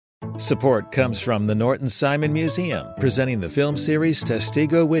Support comes from the Norton Simon Museum, presenting the film series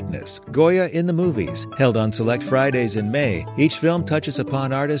Testigo Witness, Goya in the Movies, held on select Fridays in May. Each film touches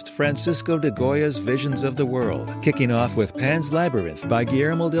upon artist Francisco de Goya's visions of the world, kicking off with Pan's Labyrinth by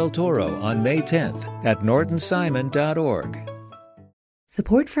Guillermo del Toro on May 10th at nortonsimon.org.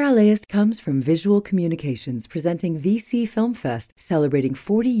 Support for LAist comes from Visual Communications, presenting VC Film Fest, celebrating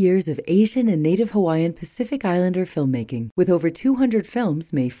 40 years of Asian and Native Hawaiian Pacific Islander filmmaking, with over 200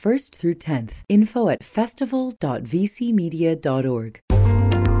 films May 1st through 10th. Info at festival.vcmedia.org.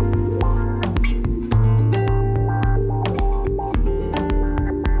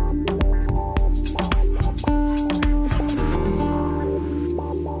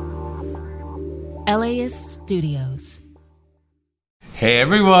 LAist Studios. Hey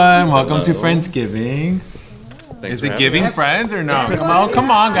everyone, welcome to Friendsgiving. Is it giving friends or no? Come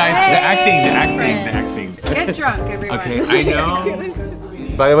on guys, the acting. Get drunk, everyone. Okay, I know.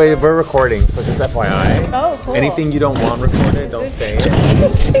 By the way, we're recording, so just FYI. Oh, cool. Anything you don't want recorded, don't say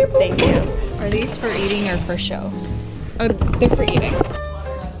it. Thank you. Are these for eating or for show? Oh, they're for eating.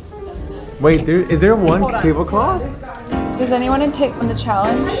 Wait, is there one tablecloth? Does anyone take on the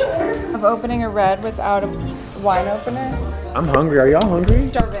challenge of opening a red without a wine opener? I'm hungry. Are y'all hungry?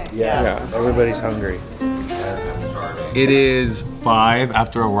 Starving. Yeah, everybody's hungry. It is 5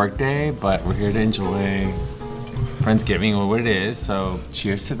 after a work day, but we're here to enjoy Friendsgiving or what it is. So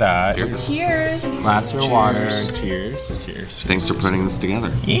cheers to that. Cheers. Glass of water. Cheers. Thanks for putting this together.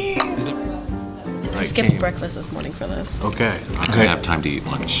 I skipped breakfast this morning for this. Okay. I didn't have time to eat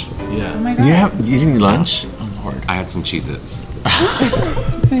lunch. Yeah. Oh my god. You didn't eat lunch? Oh Lord. I had some Cheez-Its.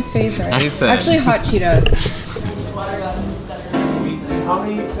 It's my favorite. Actually, hot Cheetos.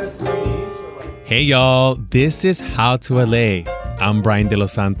 Hey y'all, this is How to LA. I'm Brian De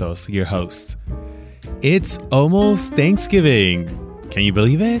Los Santos, your host. It's almost Thanksgiving. Can you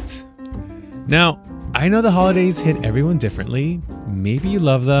believe it? Now, I know the holidays hit everyone differently. Maybe you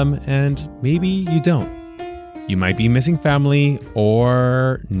love them and maybe you don't. You might be missing family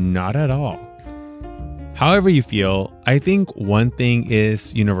or not at all. However you feel, I think one thing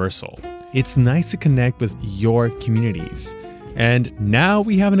is universal. It's nice to connect with your communities. And now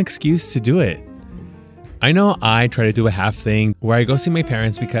we have an excuse to do it. I know I try to do a half thing where I go see my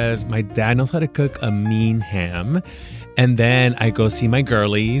parents because my dad knows how to cook a mean ham. And then I go see my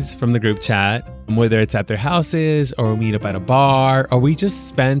girlies from the group chat, whether it's at their houses or we meet up at a bar or we just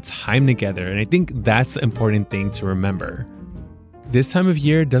spend time together. And I think that's an important thing to remember. This time of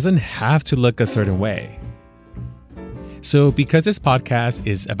year doesn't have to look a certain way. So because this podcast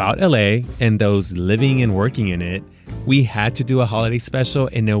is about LA and those living and working in it, we had to do a holiday special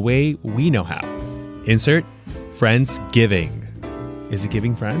in a way we know how. Insert Friendsgiving. Is it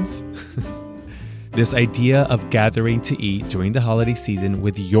giving friends? This idea of gathering to eat during the holiday season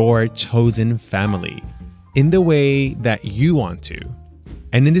with your chosen family in the way that you want to.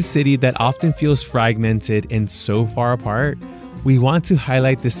 And in this city that often feels fragmented and so far apart, we want to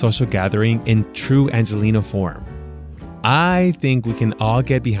highlight this social gathering in true Angelino form. I think we can all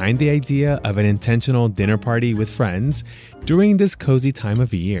get behind the idea of an intentional dinner party with friends during this cozy time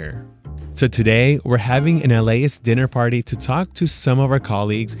of year. So today, we're having an LAist dinner party to talk to some of our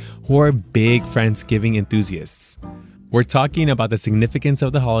colleagues who are big Friendsgiving enthusiasts. We're talking about the significance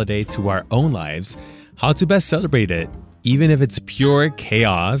of the holiday to our own lives, how to best celebrate it, even if it's pure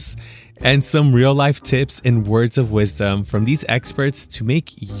chaos, and some real-life tips and words of wisdom from these experts to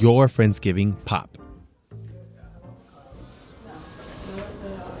make your Friendsgiving pop.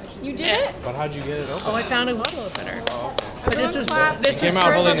 You did it? But how'd you get it open? Oh, I found a bottle opener. But this was Came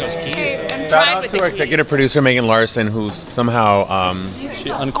out holding those keys. Shout out to our executive producer, Megan Larson, who somehow... She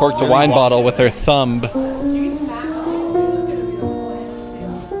uncorked a wine bottle with her thumb.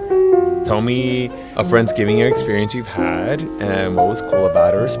 Tell me a Friendsgiving experience you've had and what was cool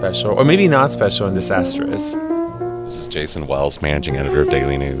about it or special, or maybe not special and disastrous. This is Jason Wells, managing editor of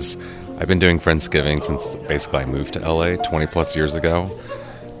Daily News. I've been doing Friendsgiving since basically I moved to LA 20 plus years ago.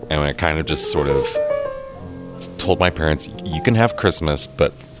 And I kind of just sort of told my parents, you can have Christmas,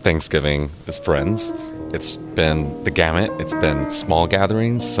 but Thanksgiving is friends. It's been the gamut. It's been small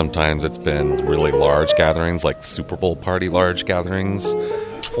gatherings. Sometimes it's been really large gatherings, like Super Bowl party large gatherings.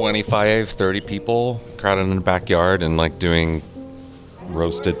 25, 30 people crowded in the backyard and like doing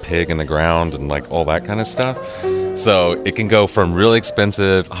roasted pig in the ground and like all that kind of stuff. So it can go from really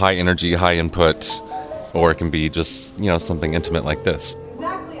expensive, high energy, high input, or it can be just, something intimate like this.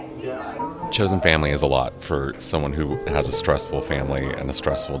 Chosen family is a lot for someone who has a stressful family and a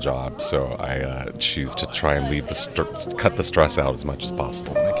stressful job, so I choose to try and cut the stress out as much as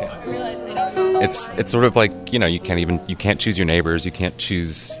possible when I can. It's sort of like, you can't choose your neighbors, you can't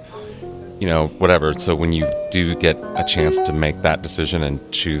choose whatever. So when you do get a chance to make that decision and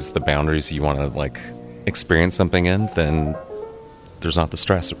choose the boundaries you want to like experience something in, then there's not the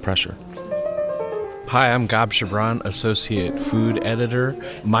stress or pressure. Hi, I'm Gab Chabran, Associate Food Editor.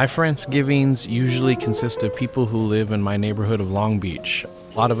 My Friendsgivings usually consist of people who live in my neighborhood of Long Beach.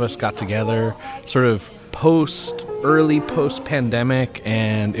 A lot of us got together sort of early post-pandemic,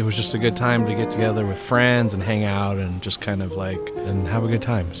 and it was just a good time to get together with friends and hang out and just kind of like, and have a good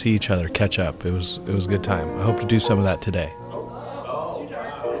time, see each other, catch up. It was a good time. I hope to do some of that today.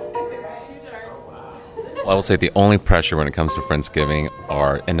 Well, I will say the only pressure when it comes to Friendsgiving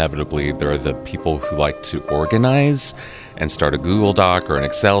are inevitably there are the people who like to organize and start a Google Doc or an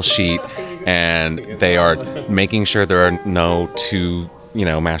Excel sheet, and they are making sure there are no two,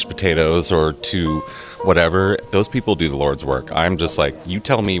 mashed potatoes or two whatever. Those people do the Lord's work. I'm just like, you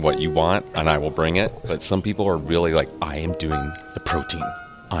tell me what you want and I will bring it. But some people are really like, I am doing the protein.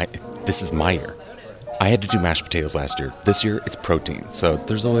 This is my year. I had to do mashed potatoes last year. This year it's protein. So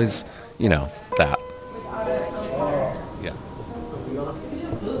there's always, that. Yeah.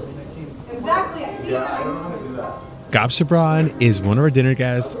 Gab Chabran is one of our dinner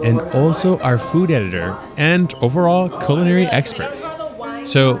guests and also our food editor and overall culinary expert.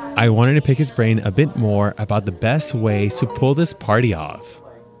 So I wanted to pick his brain a bit more about the best ways to pull this party off.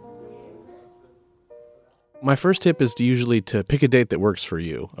 My first tip is to pick a date that works for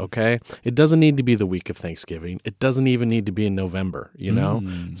you, okay? It doesn't need to be the week of Thanksgiving. It doesn't even need to be in November,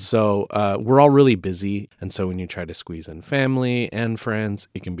 So we're all really busy, and so when you try to squeeze in family and friends,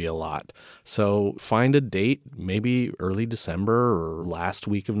 it can be a lot. So find a date, maybe early December or last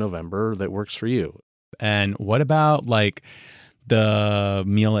week of November, that works for you. And what about the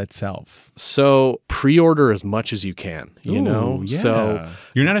meal itself? So pre-order as much as you can, Ooh, yeah. So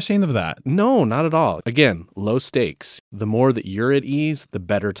you're not ashamed of that? No, not at all. Again, low stakes. The more that you're at ease, the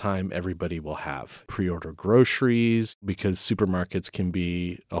better time everybody will have. Pre-order groceries, because supermarkets can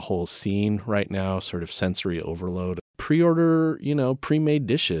be a whole scene right now, sort of sensory overload. Pre-order, pre-made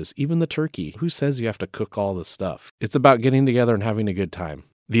dishes, even the turkey. Who says you have to cook all the stuff? It's about getting together and having a good time.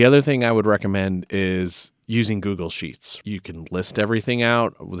 The other thing I would recommend is using Google Sheets. You can list everything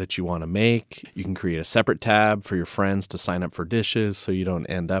out that you want to make. You can create a separate tab for your friends to sign up for dishes so you don't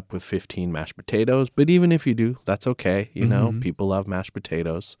end up with 15 mashed potatoes. But even if you do, that's okay. People love mashed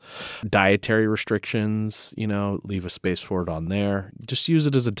potatoes. Dietary restrictions, leave a space for it on there. Just use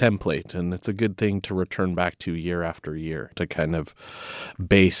it as a template, and it's a good thing to return back to year after year to kind of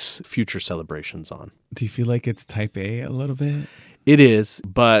base future celebrations on. Do you feel like it's type A a little bit? It is,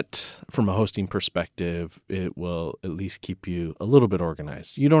 but from a hosting perspective, it will at least keep you a little bit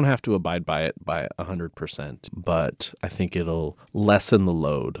organized. You don't have to abide by it by 100%, but I think it'll lessen the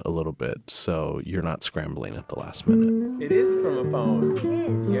load a little bit so you're not scrambling at the last minute. It is from a phone. It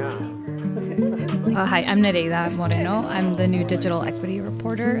is. Yeah. Hi, I'm Nereida Moreno. I'm the new digital equity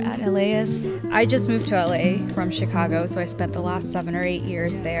reporter at LAist. I just moved to LA from Chicago, so I spent the last 7 or 8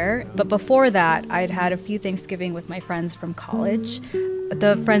 years there. But before that, I'd had a few Thanksgiving with my friends from college.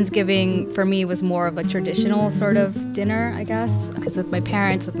 The Friendsgiving for me was more of a traditional sort of dinner, I guess, because with my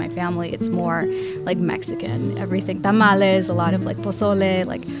parents, with my family, it's more like Mexican. Everything, tamales, a lot of like pozole,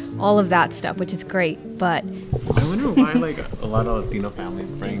 like all of that stuff, which is great. But I wonder why a lot of Latino families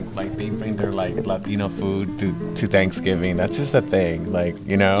bring their Latino food to Thanksgiving. That's just a thing,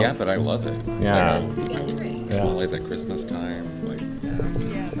 Yeah, but I love it. Yeah. it's great. Tamales at Christmas time,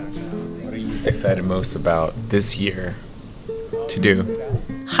 yes. Yeah. What are you excited most about this year to do?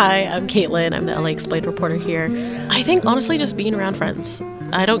 Hi, I'm Caitlin. I'm the LA Explained reporter here. I think honestly just being around friends.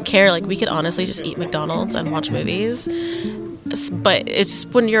 I don't care. We could honestly just eat McDonald's and watch movies. But it's just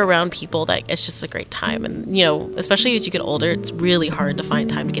when you're around people that it's just a great time. And, especially as you get older, it's really hard to find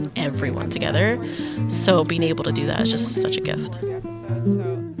time to get everyone together. So being able to do that is just such a gift.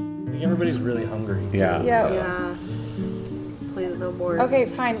 Everybody's really hungry. Yeah. Please, no more. Okay,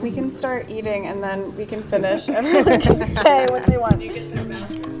 fine. We can start eating and then we can finish. Everyone can say what they want.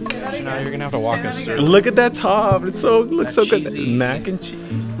 Now you're gonna have to walk us through. Look at that top. Looks so good. Cheesy. Mac and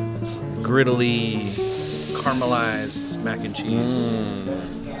cheese. It's griddly, caramelized mac and cheese.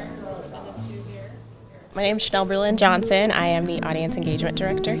 My name is Chanelle Berlin Johnson. I am the audience engagement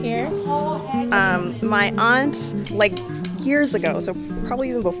director here. My aunt, years ago, so probably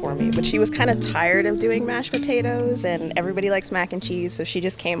even before me, but she was kind of tired of doing mashed potatoes and everybody likes mac and cheese, so she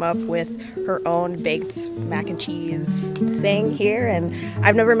just came up with her own baked mac and cheese thing here, and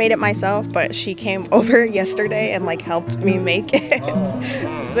I've never made it myself, but she came over yesterday and helped me make it.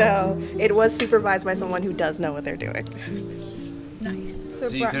 So it was supervised by someone who does know what they're doing. Nice. So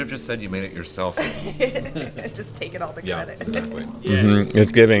you could have just said you made it yourself. Just take it all the credit. Exactly.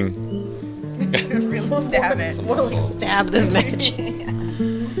 It's giving. Stab it. Stab this mac and cheese.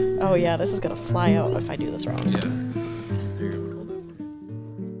 Oh yeah, this is gonna fly out if I do this wrong. Yeah.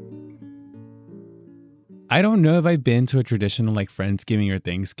 I don't know if I've been to a traditional like Friendsgiving or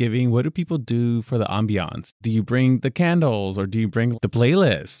Thanksgiving. What do people do for the ambiance? Do you bring the candles or do you bring the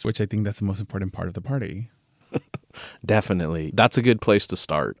playlist, which I think that's the most important part of the party? Definitely. That's a good place to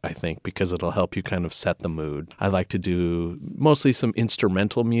start, I think, because it'll help you kind of set the mood. I like to do mostly some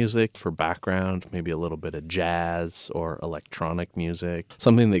instrumental music for background, maybe a little bit of jazz or electronic music,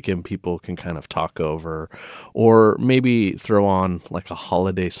 something that people can kind of talk over, or maybe throw on like a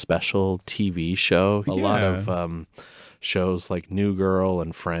holiday special TV show. A lot of shows like New Girl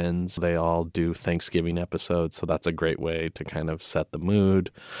and Friends, they all do Thanksgiving episodes, so that's a great way to kind of set the mood.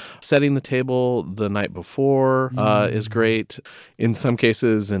 Setting the table the night before is great. In some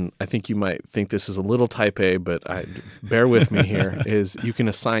cases, and I think you might think this is a little type A, but bear with me here, is you can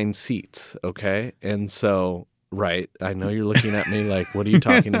assign seats, okay? And so right. I know you're looking at me like, what are you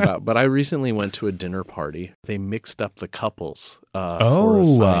talking about? But I recently went to a dinner party. They mixed up the couples for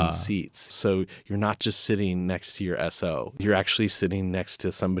assigned seats. So you're not just sitting next to your SO. You're actually sitting next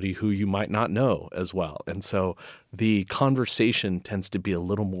to somebody who you might not know as well. And so the conversation tends to be a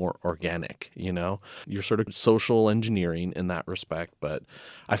little more organic, you know? You're sort of social engineering in that respect, but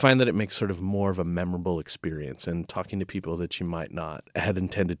I find that it makes sort of more of a memorable experience and talking to people that you might not had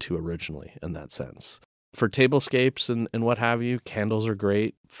intended to originally in that sense. For tablescapes and what have you, candles are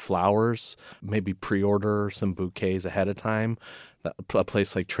great. Flowers, maybe pre-order some bouquets ahead of time. A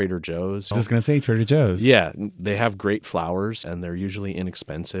place like Trader Joe's. I was just going to say Trader Joe's. Yeah, they have great flowers and they're usually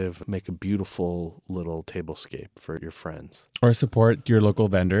inexpensive. Make a beautiful little tablescape for your friends. Or support your local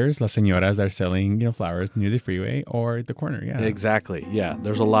vendors, las señoras that are selling, flowers near the freeway or the corner. Yeah, exactly. Yeah,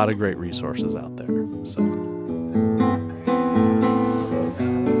 there's a lot of great resources out there. So.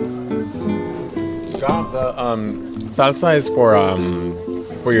 Got the salsa is for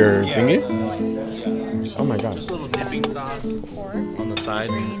your thingy? Oh my god. Just a little dipping sauce on the side.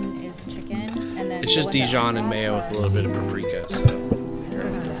 Green is chicken, and then it's just Dijon and mayo with a little bit of paprika. So.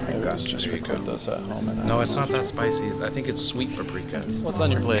 My gosh, just record this at home. No, it's not that spicy. I think it's sweet paprika. What's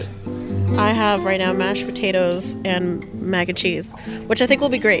on your plate? I have right now mashed potatoes and mac and cheese, which I think will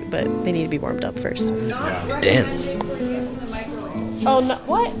be great, but they need to be warmed up first. Yeah. Dense. Oh no!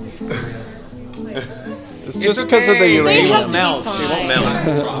 What? It's just because of the uranium. They won't melt. They won't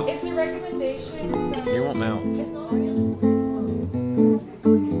melt. It's a recommendation. They won't melt.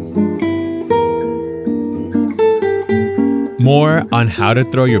 More on how to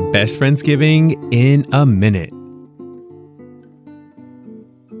throw your best Friendsgiving in a minute.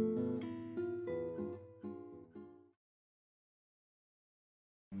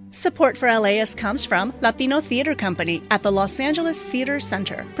 Support for LAist comes from Latino Theater Company at the Los Angeles Theater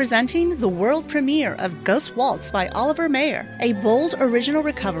Center, presenting the world premiere of Ghost Waltz by Oliver Mayer, a bold original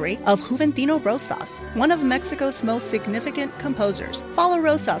recovery of Juventino Rosas, one of Mexico's most significant composers. Follow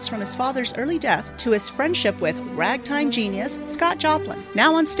Rosas from his father's early death to his friendship with ragtime genius Scott Joplin,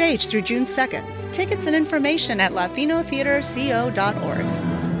 now on stage through June 2nd. Tickets and information at latinotheaterco.org.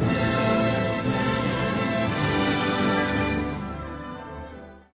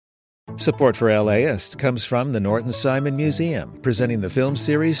 Support for LAist comes from the Norton Simon Museum, presenting the film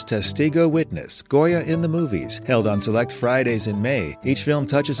series Testigo Witness, Goya in the Movies, held on select Fridays in May. Each film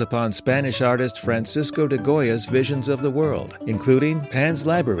touches upon Spanish artist Francisco de Goya's visions of the world, including Pan's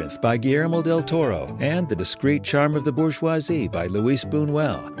Labyrinth by Guillermo del Toro and The Discreet Charm of the Bourgeoisie by Luis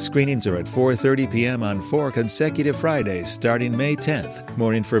Buñuel. Screenings are at 4:30 p.m. on 4 consecutive Fridays starting May 10th.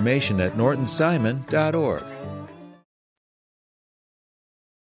 More information at nortonsimon.org.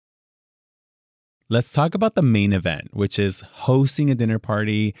 Let's talk about the main event, which is hosting a dinner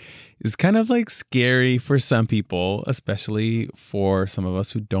party. It's kind of like scary for some people, especially for some of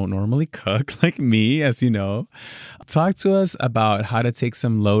us who don't normally cook, like me, as you know. Talk to us about how to take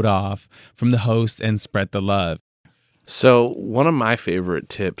some load off from the host and spread the love. So one of my favorite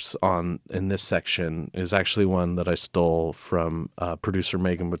tips in this section is actually one that I stole from producer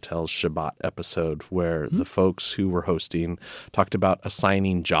Megan Botel's Shabbat episode, where the folks who were hosting talked about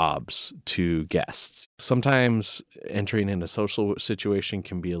assigning jobs to guests. Sometimes entering in a social situation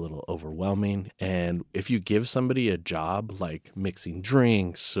can be a little overwhelming. And if you give somebody a job like mixing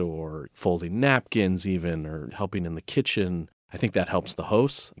drinks or folding napkins even, or helping in the kitchen, I think that helps the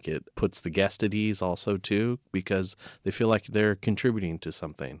hosts. It puts the guest at ease also too, because they feel like they're contributing to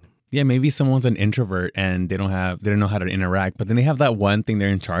something. Yeah, maybe someone's an introvert and they don't know how to interact, but then they have that one thing they're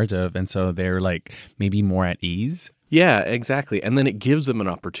in charge of, and so they're like maybe more at ease. Yeah, exactly. And then it gives them an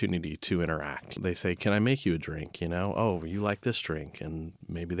opportunity to interact. They say, can I make you a drink? Oh, you like this drink. And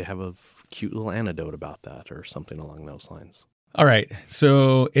maybe they have a cute little anecdote about that or something along those lines. All right.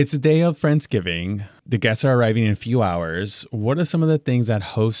 So it's the day of Friendsgiving. The guests are arriving in a few hours. What are some of the things that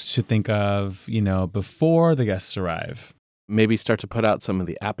hosts should think of, before the guests arrive? Maybe start to put out some of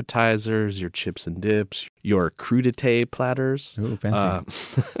the appetizers, your chips and dips, your crudité platters. Ooh, fancy.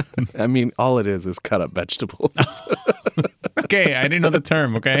 I mean, all it is cut up vegetables. Okay, I didn't know the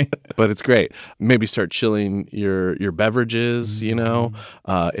term, okay? But it's great. Maybe start chilling your beverages,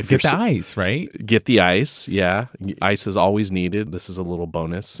 If Get the ice, right? Get the ice, yeah. Ice is always needed. This is a little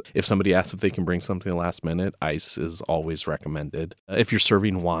bonus. If somebody asks if they can bring something last minute, ice is always recommended. If you're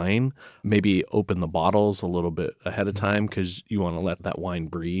serving wine, maybe open the bottles a little bit ahead of time because you want to let that wine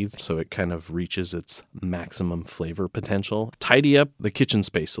breathe so it kind of reaches its maximum flavor potential. Tidy up the kitchen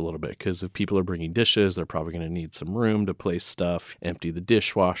space a little bit because if people are bringing dishes, they're probably going to need some room to place stuff. Empty the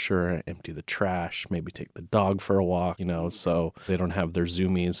dishwasher, empty the trash, maybe take the dog for a walk, so they don't have their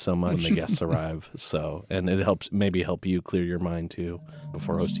zoomies when the guests arrive. So, and it helps maybe help you clear your mind too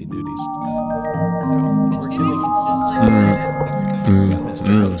before hosting duties.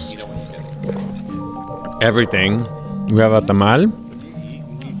 Everything. We have a tamal.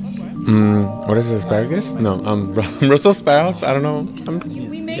 What is it, asparagus? No, Brussels sprouts. I don't know.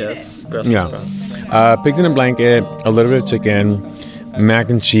 We made it. Brussels sprouts. Pigs in a blanket, a little bit of chicken, mac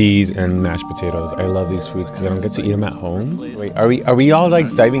and cheese, and mashed potatoes. I love these foods because I don't get to eat them at home. Wait, are we all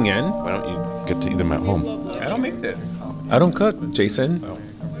diving in? Why don't you get to eat them at home? I don't make this. I don't cook, Jason.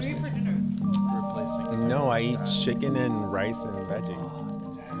 No, I eat chicken and rice and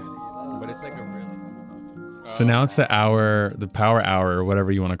veggies. But it's like a really... So now it's the power hour,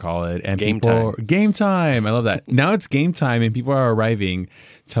 whatever you want to call it. And Game time. Game time. I love that. Now it's game time and people are arriving.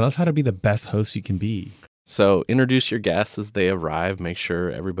 Tell us how to be the best host you can be. So introduce your guests as they arrive. Make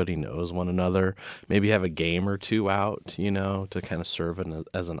sure everybody knows one another. Maybe have a game or two out, to kind of serve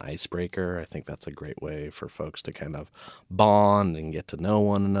as an icebreaker. I think that's a great way for folks to kind of bond and get to know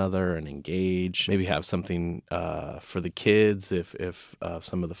one another and engage. Maybe have something for the kids if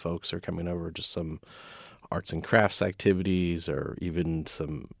some of the folks are coming over, just some arts and crafts activities or even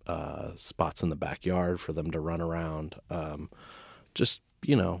some spots in the backyard for them to run around.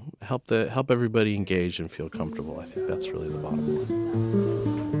 Help everybody engage and feel comfortable. I think that's really the bottom line.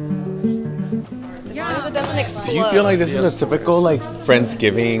 As long as it doesn't explode. Do you feel like this is a typical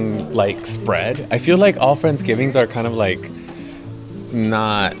Friendsgiving spread? I feel like all Friendsgivings are kind of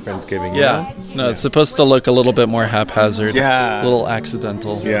not Friendsgiving. Yeah. No, it's supposed to look a little bit more haphazard. Yeah. A little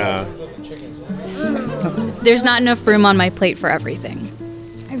accidental. Yeah. There's not enough room on my plate for everything.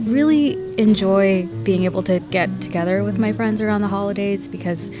 I really enjoy being able to get together with my friends around the holidays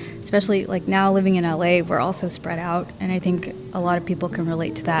because especially now living in LA, we're also spread out. And I think a lot of people can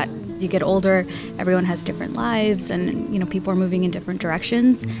relate to that. You get older, everyone has different lives and, people are moving in different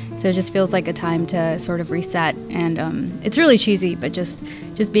directions. So it just feels like a time to sort of reset. And it's really cheesy, but just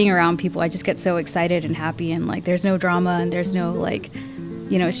being around people, I just get so excited and happy and there's no drama and there's no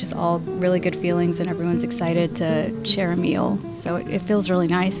it's just all really good feelings and everyone's excited to share a meal. So it feels really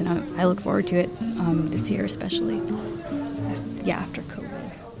nice and I look forward to it this year especially. After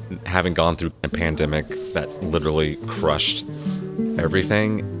COVID. Having gone through a pandemic that literally crushed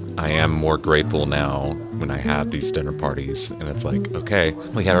everything, I am more grateful now when I have these dinner parties. And it's okay,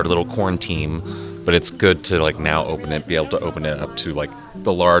 we had our little quarantine, but it's good to now be able to open it up to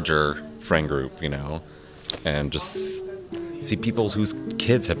the larger friend group, and just see people whose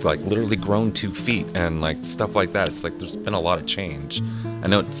kids have literally grown 2 feet and stuff like that. It's there's been a lot of change. I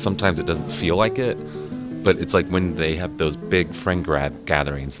know sometimes it doesn't feel like it, but it's when they have those big friend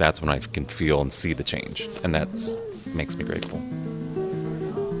gatherings, that's when I can feel and see the change, and that's makes me grateful.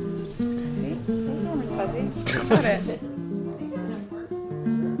 Fuzzy. Got it.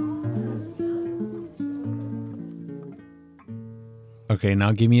 Okay,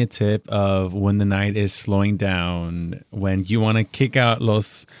 now give me a tip of when the night is slowing down, when you want to kick out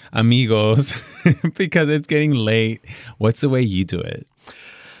los amigos because it's getting late. What's the way you do it?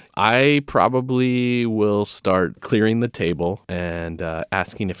 I probably will start clearing the table and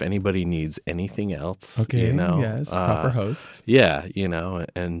asking if anybody needs anything else. Okay, yes, proper hosts. Yeah,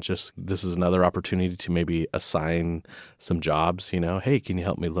 and just this is another opportunity to maybe assign some jobs, hey, can you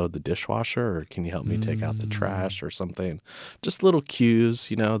help me load the dishwasher or can you help me take out the trash or something? Just little cues,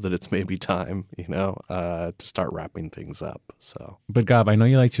 that it's maybe time, to start wrapping things up. So, but Gab, I know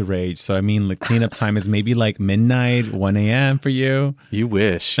you like to rage. So, I mean, cleanup time is maybe midnight, 1 a.m. for you. You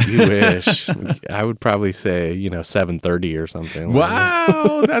wish. You wish. I would probably say, 7:30 or something.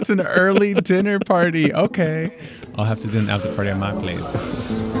 Wow, that's an early dinner party. Okay. I'll have to do an after party at my place.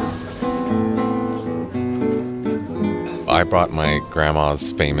 I brought my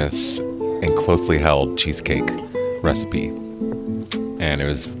grandma's famous and closely held cheesecake recipe. And it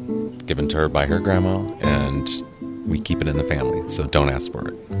was given to her by her grandma, and we keep it in the family, so don't ask for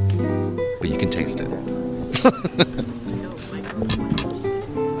it. But you can taste it.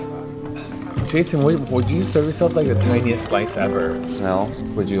 Jason, would you serve yourself like the tiniest slice ever? Chanelle,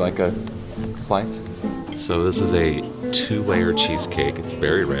 would you like a slice? So this is a 2-layer cheesecake. It's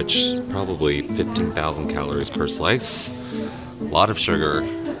very rich, probably 15,000 calories per slice. A lot of sugar,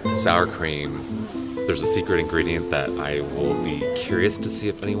 sour cream. There's a secret ingredient that I will be curious to see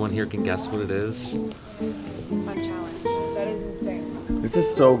if anyone here can guess what it is. Fun challenge. That is insane. This is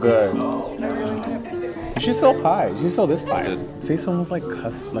so good. You should sell pie. You should sell this pie. Say something's like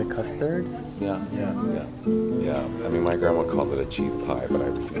custard. Yeah. I mean, my grandma calls it a cheese pie, but I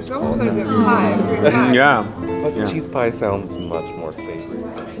refuse It's to call almost it like a that. pie. Yeah. It's like cheese pie sounds much more savory.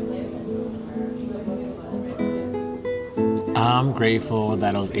 I'm grateful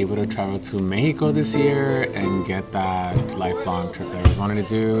that I was able to travel to Mexico this year and get that lifelong trip that I always wanted to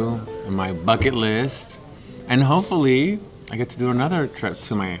do on my bucket list. And hopefully, I get to do another trip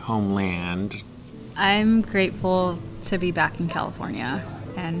to my homeland. I'm grateful to be back in California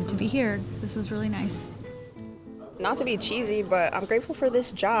and to be here. This is really nice. Not to be cheesy, but I'm grateful for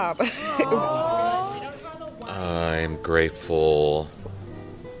this job. I'm grateful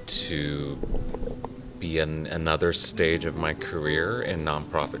to be in another stage of my career in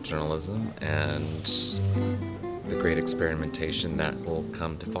nonprofit journalism and the great experimentation that will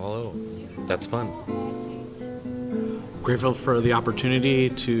come to follow. That's fun. Grateful for the opportunity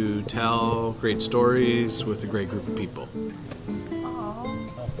to tell great stories with a great group of people.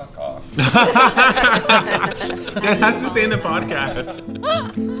 Fuck off. That has to stay in the podcast.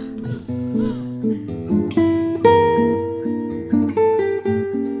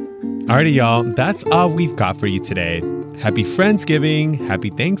 Alrighty, y'all, that's all we've got for you today. Happy Friendsgiving, happy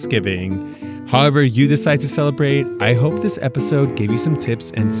Thanksgiving. However you decide to celebrate, I hope this episode gave you some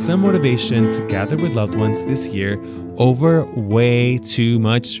tips and some motivation to gather with loved ones this year over way too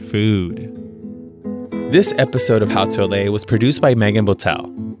much food. This episode of How to LA was produced by Megan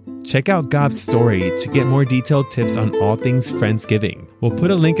Botel. Check out Gab's story to get more detailed tips on all things Friendsgiving. We'll put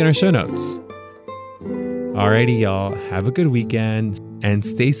a link in our show notes. Alrighty, y'all, have a good weekend and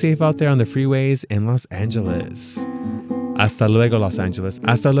stay safe out there on the freeways in Los Angeles. Hasta luego, Los Angeles.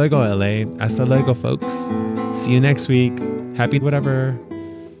 Hasta luego, LA. Hasta luego, folks. See you next week. Happy whatever.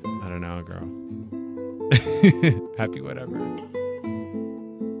 I don't know, girl. Happy whatever.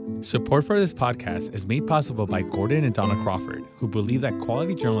 Support for this podcast is made possible by Gordon and Donna Crawford, who believe that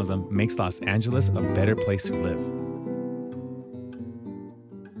quality journalism makes Los Angeles a better place to live.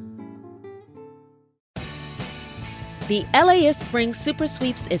 The LAist Spring Super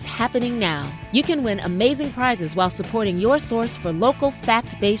Sweeps is happening now. You can win amazing prizes while supporting your source for local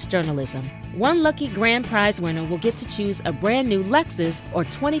fact-based journalism. One lucky grand prize winner will get to choose a brand new Lexus or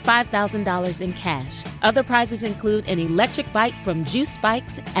 $25,000 in cash. Other prizes include an electric bike from Juice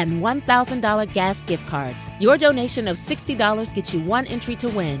Bikes and $1,000 gas gift cards. Your donation of $60 gets you one entry to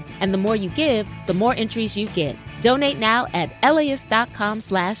win, and the more you give, the more entries you get. Donate now at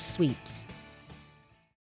LAist.com/sweeps.